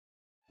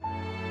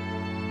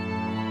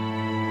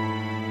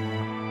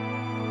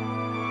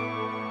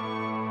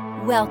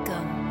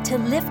Welcome to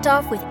Lift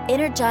Off with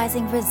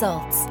Energizing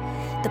Results,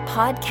 the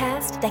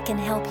podcast that can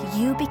help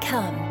you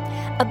become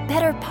a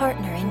better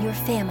partner in your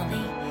family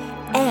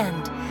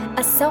and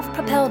a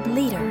self-propelled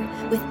leader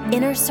with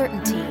inner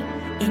certainty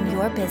in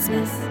your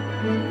business.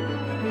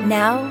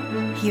 Now,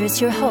 here's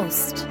your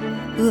host,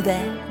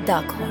 Uwe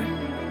Daghorn.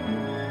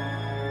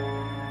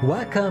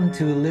 Welcome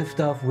to Lift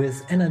Off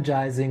with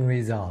Energizing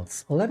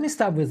Results. Let me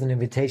start with an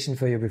invitation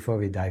for you before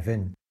we dive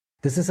in.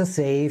 This is a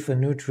safe and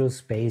neutral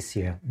space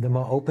here. The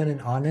more open and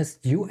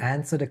honest you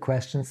answer the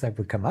questions that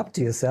will come up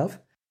to yourself,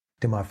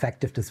 the more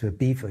effective this will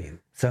be for you.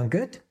 Sound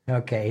good?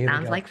 Okay, here we go.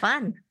 Sounds like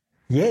fun.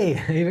 Yay,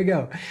 here we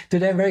go.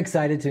 Today I'm very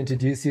excited to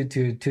introduce you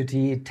to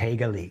Tuti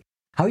Taegeli.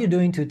 How are you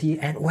doing, Tuti?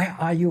 And where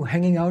are you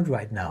hanging out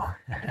right now?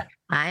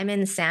 I'm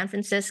in San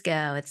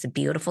Francisco. It's a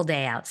beautiful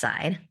day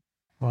outside.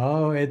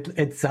 Oh,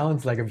 it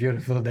sounds like a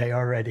beautiful day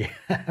already.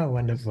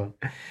 Wonderful.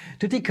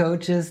 Tuti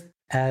coaches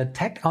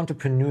tech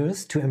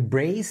entrepreneurs to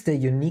embrace their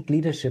unique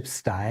leadership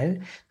style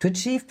to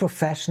achieve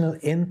professional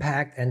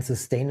impact and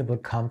sustainable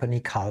company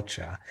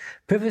culture.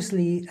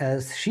 Previously,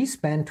 she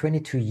spent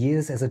 22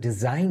 years as a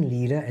design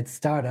leader at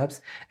startups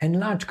and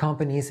large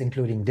companies,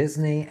 including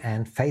Disney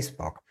and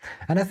Facebook.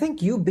 And I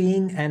think you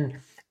being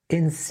an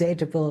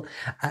insatiable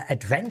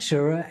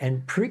adventurer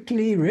and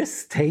prickly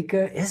risk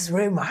taker is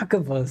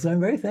remarkable. So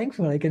I'm very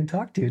thankful I can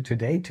talk to you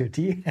today,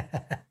 Tuti.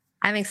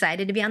 I'm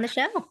excited to be on the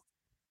show.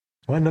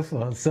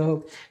 Wonderful.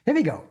 So here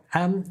we go.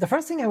 The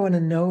first thing I want to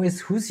know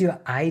is who's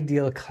your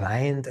ideal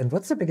client and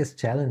what's the biggest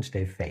challenge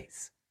they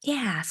face?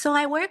 Yeah, so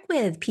I work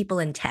with people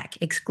in tech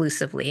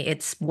exclusively.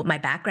 It's what my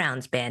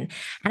background's been.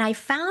 And I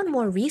found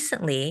more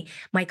recently,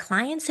 my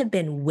clients have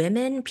been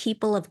women,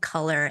 people of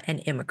color,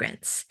 and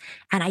immigrants.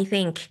 And I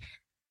think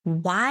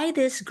why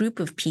this group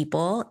of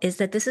people is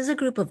that this is a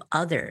group of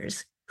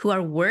others who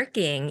are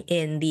working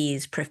in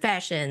these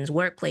professions,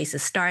 workplaces,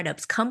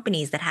 startups,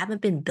 companies that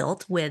haven't been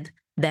built with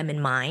them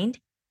in mind.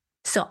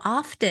 So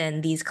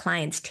often these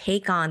clients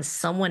take on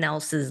someone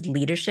else's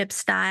leadership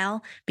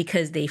style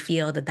because they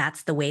feel that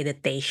that's the way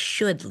that they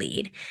should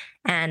lead.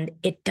 And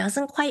it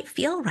doesn't quite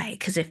feel right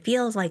because it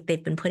feels like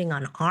they've been putting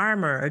on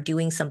armor or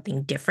doing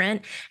something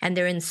different. And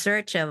they're in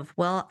search of,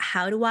 well,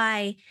 how do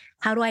I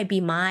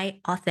be my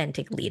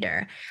authentic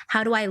leader?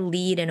 How do I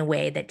lead in a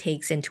way that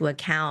takes into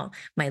account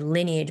my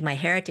lineage, my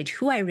heritage,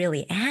 who I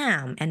really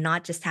am, and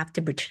not just have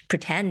to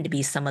pretend to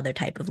be some other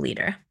type of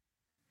leader?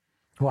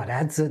 Well,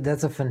 that's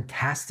a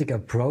fantastic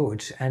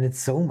approach, and it's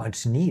so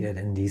much needed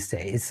in these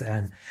days.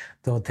 And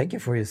so, thank you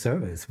for your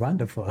service.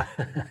 Wonderful.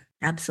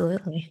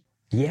 Absolutely.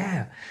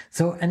 Yeah.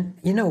 So, and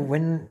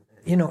when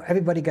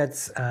everybody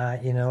gets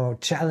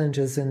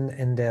challenges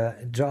in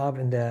their job,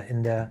 in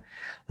their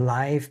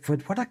life,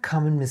 but what are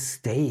common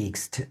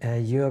mistakes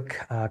your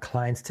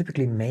clients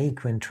typically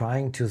make when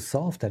trying to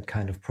solve that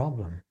kind of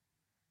problem?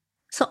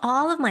 So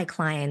all of my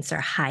clients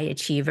are high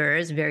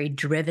achievers, very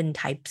driven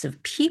types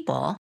of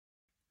people.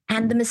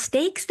 And the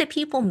mistakes that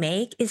people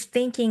make is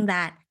thinking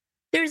that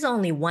there's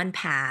only one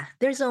path,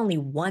 there's only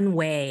one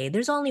way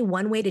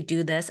to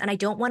do this, and I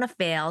don't want to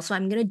fail, so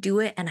I'm going to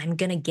do it and I'm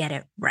going to get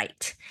it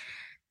right.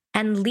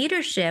 And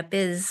leadership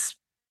is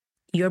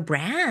your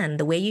brand,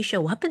 the way you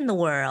show up in the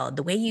world,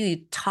 the way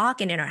you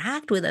talk and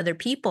interact with other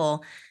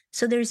people.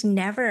 So there's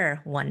never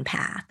one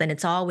path, and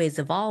it's always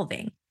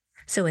evolving.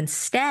 So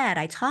instead,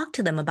 I talk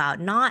to them about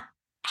not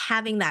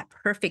having that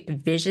perfect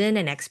vision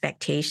and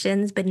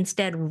expectations, but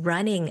instead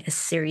running a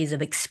series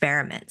of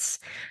experiments,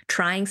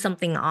 trying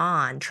something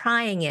on,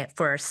 trying it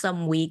for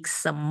some weeks,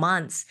 some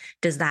months.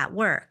 Does that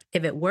work?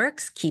 If it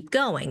works, keep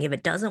going. If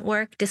it doesn't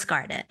work,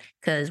 discard it,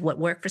 because what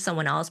worked for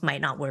someone else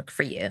might not work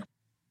for you.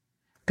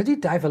 Could you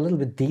dive a little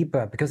bit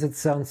deeper, because it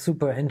sounds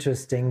super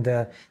interesting,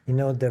 the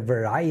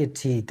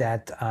variety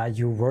that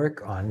you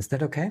work on. Is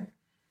that okay?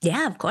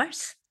 Yeah, of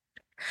course.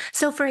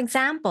 So for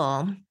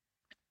example,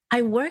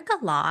 I work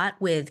a lot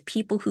with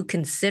people who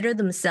consider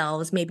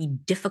themselves maybe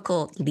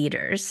difficult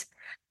leaders.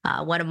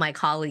 One of my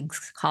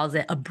colleagues calls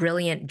it a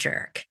brilliant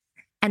jerk.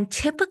 And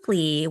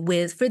typically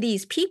for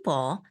these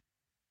people,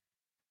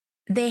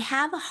 they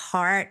have a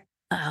heart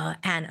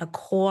and a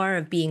core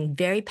of being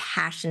very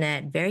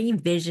passionate, very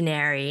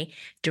visionary,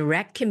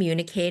 direct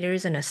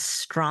communicators, and a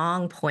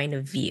strong point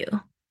of view.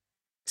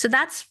 So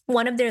that's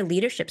one of their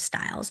leadership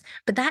styles,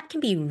 but that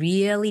can be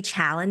really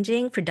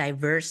challenging for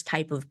diverse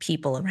type of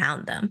people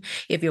around them.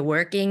 If you're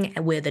working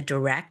with a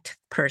direct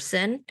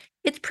person,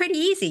 it's pretty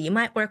easy. You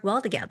might work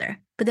well together.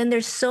 But then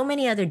there's so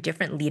many other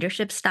different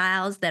leadership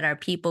styles that are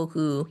people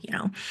who,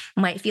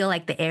 might feel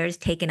like the air is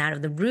taken out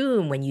of the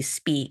room when you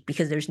speak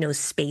because there's no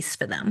space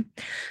for them.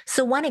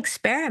 So one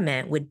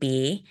experiment would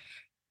be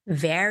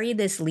vary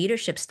this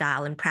leadership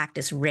style and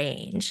practice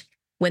range.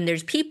 When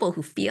there's people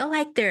who feel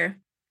like they're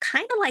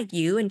kind of like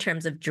you in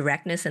terms of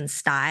directness and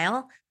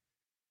style,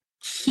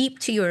 keep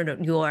to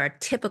your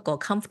typical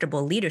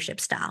comfortable leadership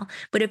style.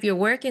 But if you're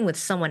working with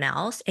someone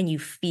else and you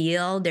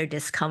feel their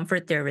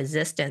discomfort, their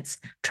resistance,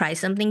 try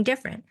something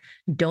different.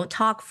 Don't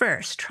talk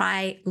first.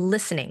 Try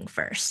listening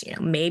first.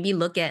 Maybe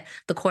look at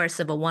the course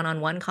of a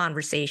one-on-one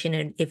conversation.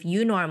 And if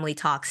you normally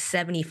talk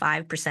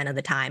 75% of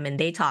the time and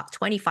they talk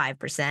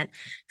 25%,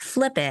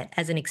 flip it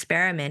as an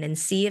experiment and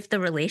see if the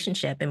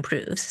relationship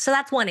improves. So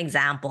that's one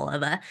example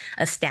of a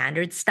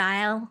standard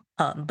style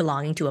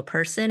belonging to a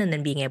person and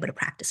then being able to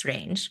practice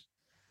range.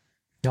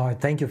 No,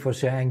 thank you for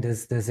sharing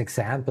this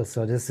example.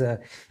 So this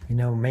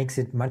makes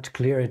it much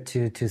clearer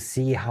to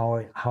see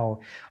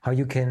how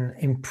you can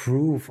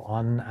improve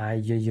on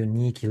your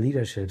unique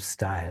leadership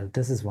style.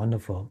 This is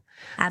wonderful.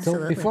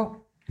 Absolutely.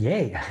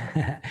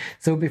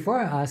 So before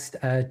I asked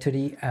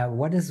Tuti,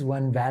 what is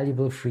one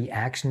valuable free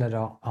action that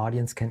our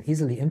audience can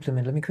easily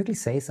implement? Let me quickly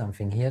say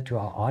something here to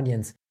our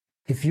audience.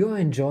 If you're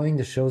enjoying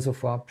the show so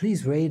far,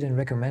 please rate and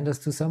recommend us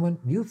to someone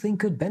you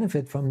think could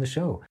benefit from the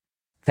show.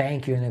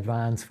 Thank you in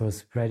advance for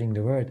spreading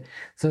the word.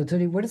 So,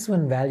 Tuti, what is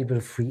one valuable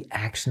free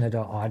action that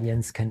our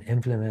audience can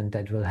implement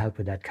that will help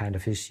with that kind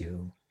of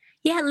issue?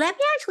 Yeah, let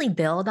me actually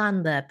build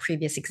on the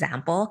previous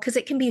example because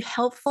it can be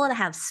helpful to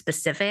have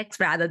specifics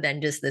rather than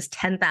just this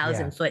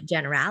 10,000 foot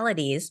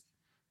generalities.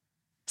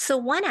 So,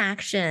 one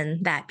action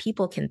that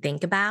people can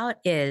think about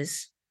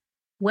is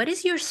what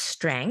is your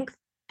strength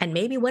and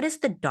maybe what is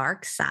the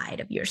dark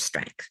side of your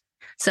strength?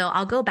 So,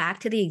 I'll go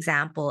back to the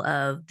example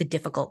of the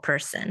difficult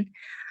person.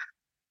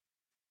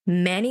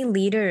 Many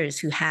leaders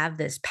who have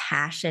this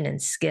passion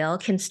and skill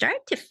can start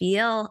to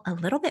feel a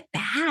little bit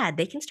bad.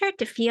 They can start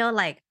to feel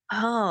like,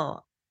 oh,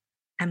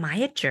 am I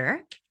a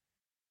jerk?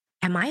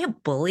 Am I a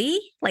bully?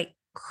 Like,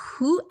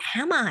 who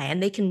am I?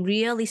 And they can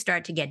really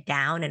start to get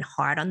down and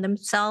hard on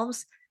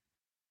themselves.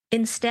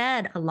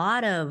 Instead, a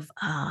lot of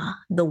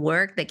the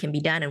work that can be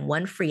done in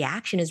one free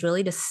action is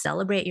really to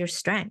celebrate your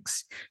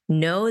strengths.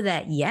 Know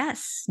that,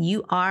 yes,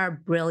 you are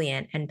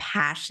brilliant and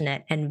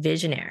passionate and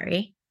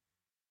visionary.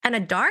 And a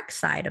dark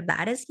side of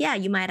that is,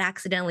 you might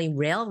accidentally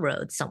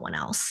railroad someone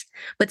else,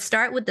 but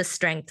start with the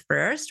strength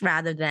first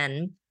rather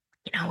than,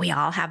 we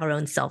all have our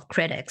own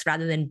self-critics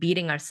rather than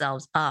beating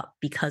ourselves up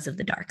because of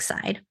the dark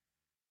side.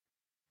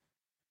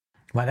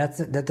 Well,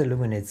 that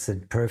illuminates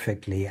it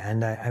perfectly,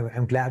 and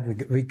I'm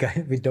glad we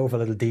dove a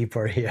little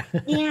deeper here.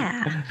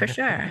 Yeah, for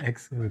sure.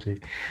 Absolutely.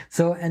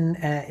 So, in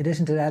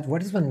addition to that,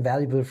 what is one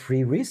valuable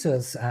free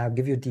resource?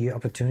 Give you the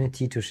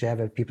opportunity to share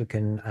where people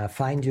can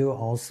find you,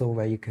 also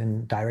where you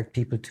can direct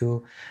people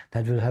to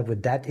that will help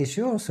with that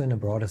issue, also in a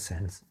broader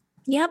sense.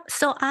 Yep.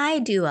 So I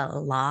do a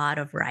lot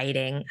of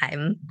writing.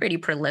 I'm a pretty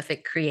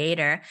prolific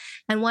creator.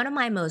 And one of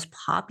my most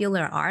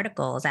popular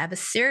articles, I have a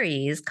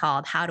series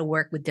called How to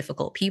Work with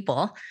Difficult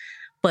People.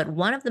 But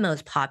one of the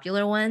most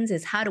popular ones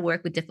is how to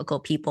work with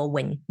difficult people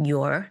when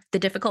you're the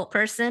difficult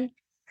person.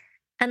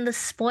 And the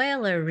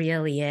spoiler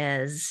really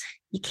is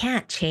you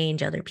can't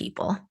change other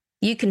people.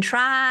 You can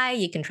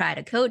try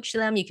to coach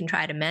them, you can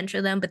try to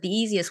mentor them, but the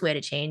easiest way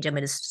to change them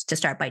is to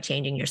start by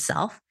changing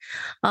yourself.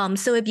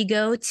 So if you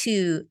go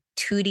to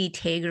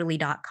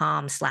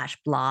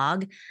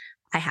tutitagerly.com/blog,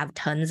 I have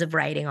tons of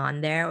writing on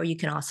there, or you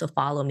can also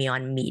follow me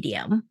on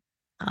Medium.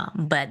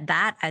 But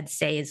that I'd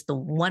say is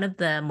one of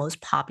the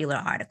most popular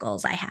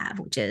articles I have,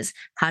 which is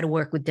how to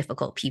work with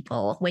difficult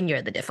people when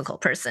you're the difficult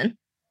person.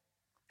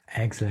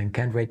 Excellent.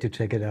 Can't wait to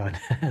check it out.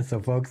 So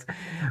folks,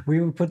 we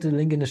will put the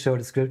link in the show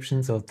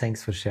description. So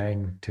thanks for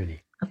sharing,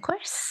 Tuti. Of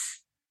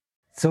course.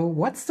 So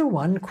what's the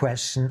one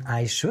question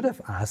I should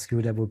have asked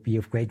you that would be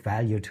of great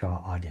value to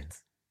our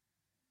audience?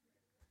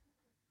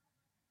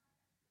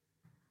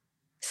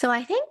 So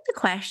I think the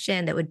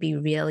question that would be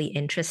really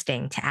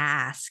interesting to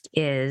ask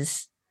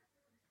is,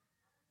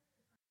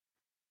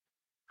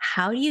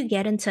 how do you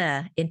get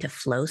into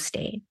flow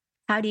state?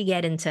 How do you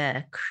get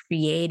into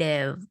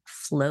creative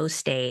flow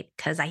state?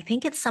 Because I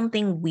think it's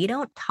something we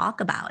don't talk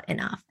about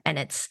enough.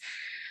 And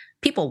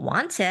people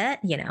want it.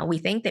 We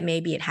think that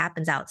maybe it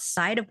happens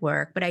outside of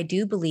work, but I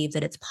do believe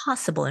that it's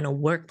possible in a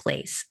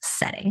workplace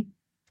setting.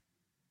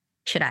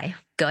 Should I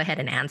go ahead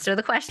and answer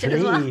the question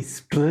as well?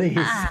 Please.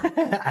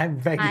 I'm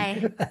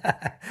begging.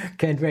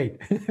 Can't wait.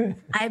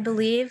 I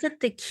believe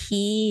that the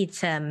key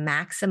to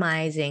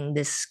maximizing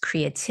this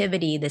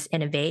creativity, this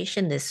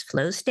innovation, this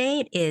flow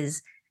state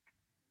is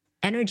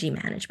energy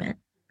management.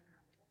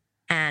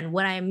 And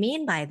what I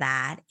mean by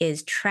that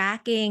is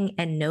tracking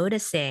and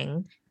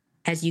noticing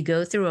as you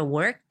go through a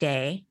work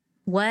day,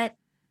 what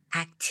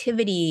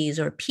activities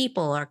or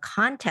people or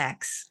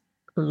contexts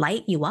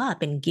light you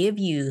up and give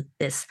you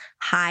this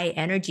high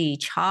energy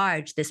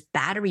charge, this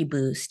battery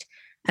boost,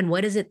 and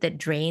what is it that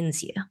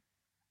drains you?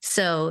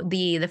 So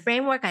the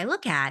framework I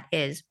look at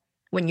is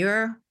when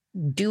you're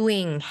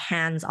doing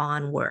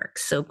hands-on work,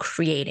 so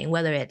creating,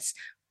 whether it's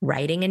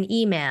writing an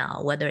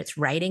email, whether it's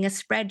creating a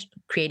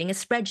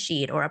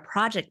spreadsheet or a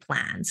project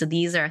plan. So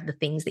these are the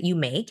things that you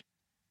make.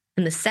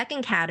 And the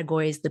second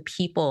category is the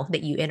people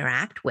that you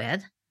interact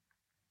with.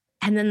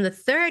 And then the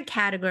third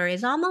category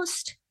is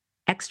almost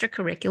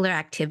extracurricular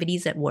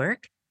activities at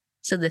work.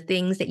 So the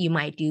things that you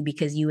might do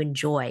because you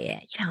enjoy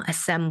it,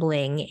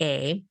 assembling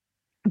a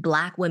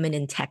Black women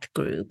in tech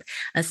group,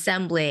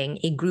 assembling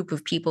a group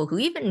of people who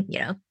even,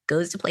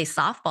 goes to play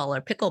softball or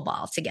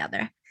pickleball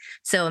together.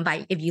 So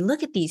if you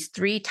look at these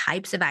 3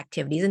 types of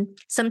activities, and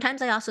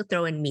sometimes I also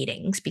throw in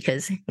meetings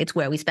because it's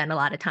where we spend a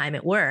lot of time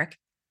at work,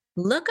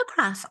 look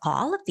across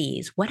all of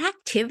these. What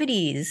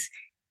activities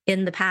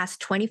in the past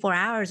 24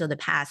 hours or the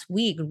past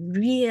week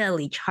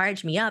really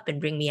charge me up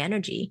and bring me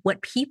energy?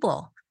 What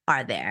people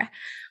are there?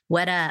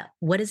 What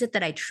is it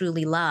that I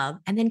truly love?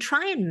 And then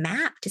try and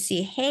map to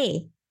see,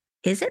 hey,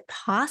 is it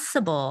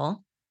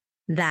possible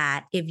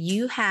that if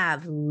you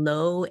have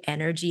low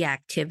energy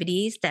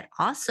activities that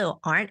also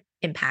aren't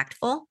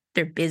impactful,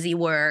 they're busy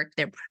work,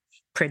 they're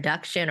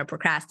production or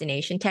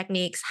procrastination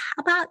techniques,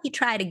 how about you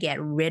try to get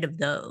rid of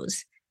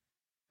those?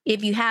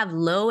 If you have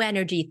low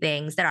energy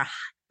things that are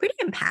pretty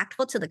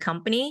impactful to the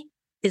company,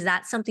 is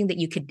that something that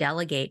you could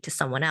delegate to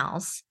someone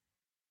else?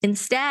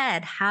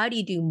 Instead, how do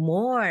you do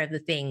more of the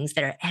things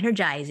that are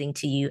energizing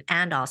to you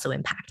and also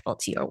impactful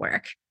to your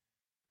work?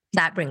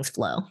 That brings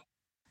flow.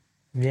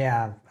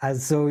 Yeah,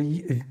 so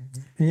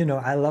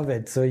I love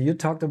it. So you're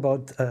talking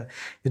about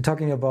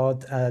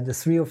the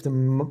 3 of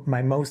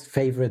my most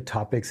favorite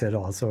topics at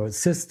all. So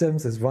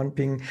systems is one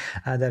thing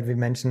that we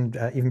mentioned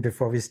even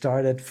before we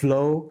started,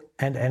 flow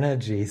and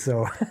energy.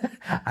 So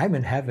I'm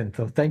in heaven.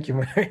 So thank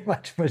you very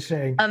much for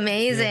sharing.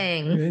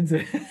 Amazing.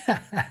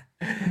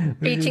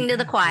 Preaching to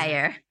the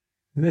choir.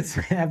 This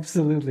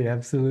absolutely.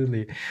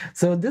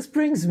 So this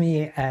brings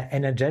me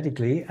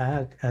energetically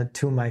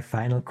to my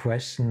final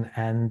question,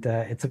 and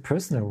it's a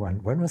personal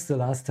one. When was the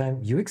last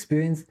time you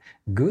experienced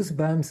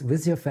goosebumps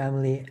with your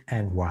family,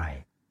 and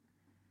why?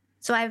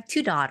 So I have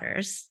 2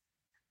 daughters.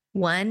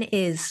 One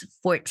is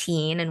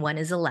 14 and one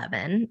is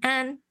 11.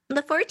 And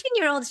the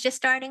 14-year-old is just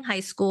starting high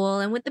school.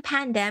 And with the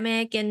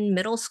pandemic and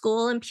middle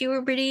school and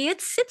puberty,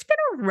 it's been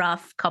a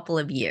rough couple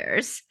of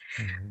years.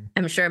 Mm-hmm.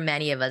 I'm sure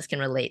many of us can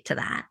relate to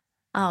that.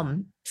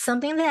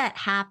 Something that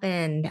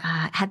happened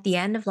at the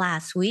end of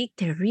last week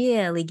that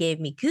really gave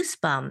me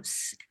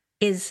goosebumps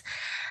is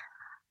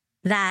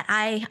that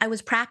I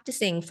was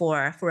practicing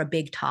for a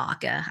big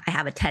talk. I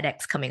have a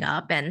TEDx coming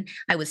up, and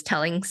I was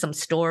telling some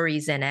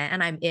stories in it,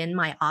 and I'm in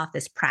my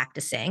office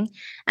practicing.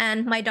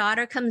 And my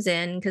daughter comes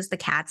in because the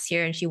cat's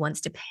here and she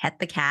wants to pet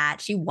the cat.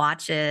 She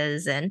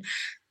watches, and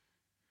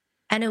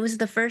it was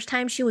the first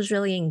time she was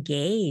really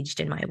engaged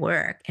in my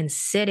work and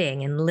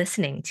sitting and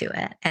listening to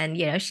it. And,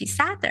 she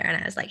sat there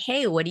and I was like,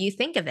 hey, what do you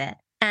think of it?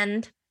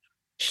 And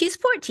she's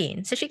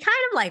 14. So she kind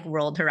of like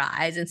rolled her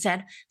eyes and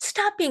said,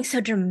 stop being so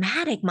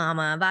dramatic,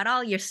 Mama, about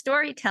all your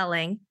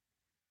storytelling.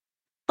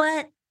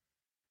 But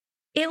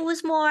it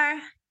was more,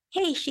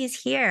 hey,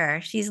 she's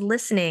here. She's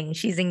listening.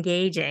 She's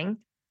engaging.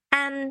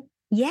 And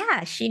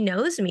yeah, she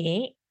knows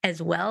me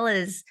as well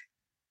as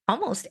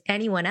almost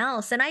anyone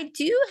else. And I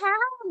do have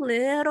a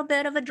little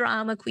bit of a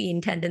drama queen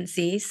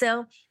tendency.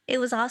 So it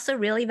was also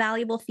really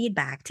valuable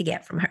feedback to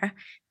get from her.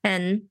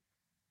 And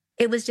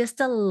it was just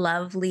a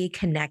lovely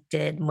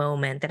connected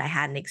moment that I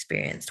hadn't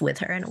experienced with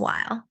her in a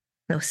while.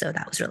 So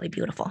that was really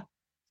beautiful.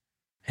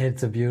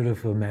 It's a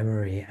beautiful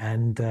memory,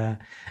 and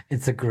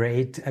it's a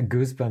great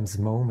goosebumps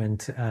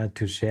moment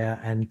to share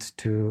and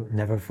to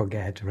never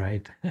forget,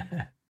 right?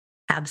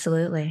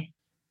 Absolutely.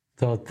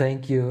 So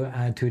thank you,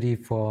 Tuti,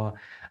 for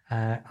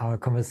our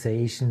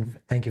conversation.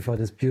 Thank you for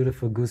this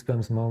beautiful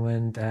goosebumps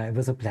moment. It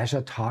was a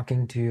pleasure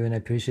talking to you, and I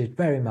appreciate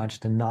very much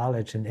the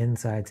knowledge and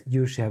insights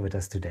you share with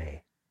us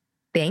today.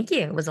 Thank you.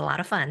 It was a lot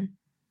of fun.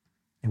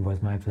 It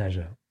was my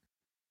pleasure.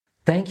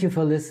 Thank you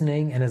for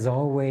listening, and as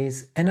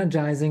always,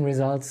 energizing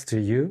results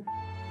to you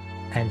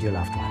and your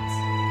loved ones.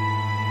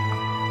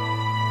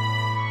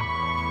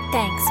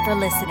 Thanks for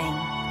listening.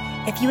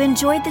 If you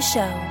enjoyed the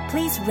show,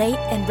 please rate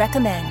and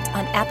recommend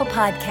on Apple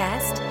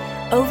Podcast,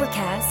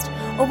 Overcast,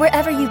 or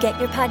wherever you get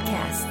your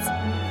podcasts.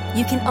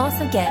 You can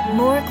also get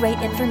more great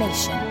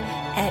information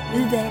at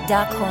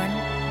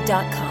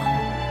uvedockhorn.com.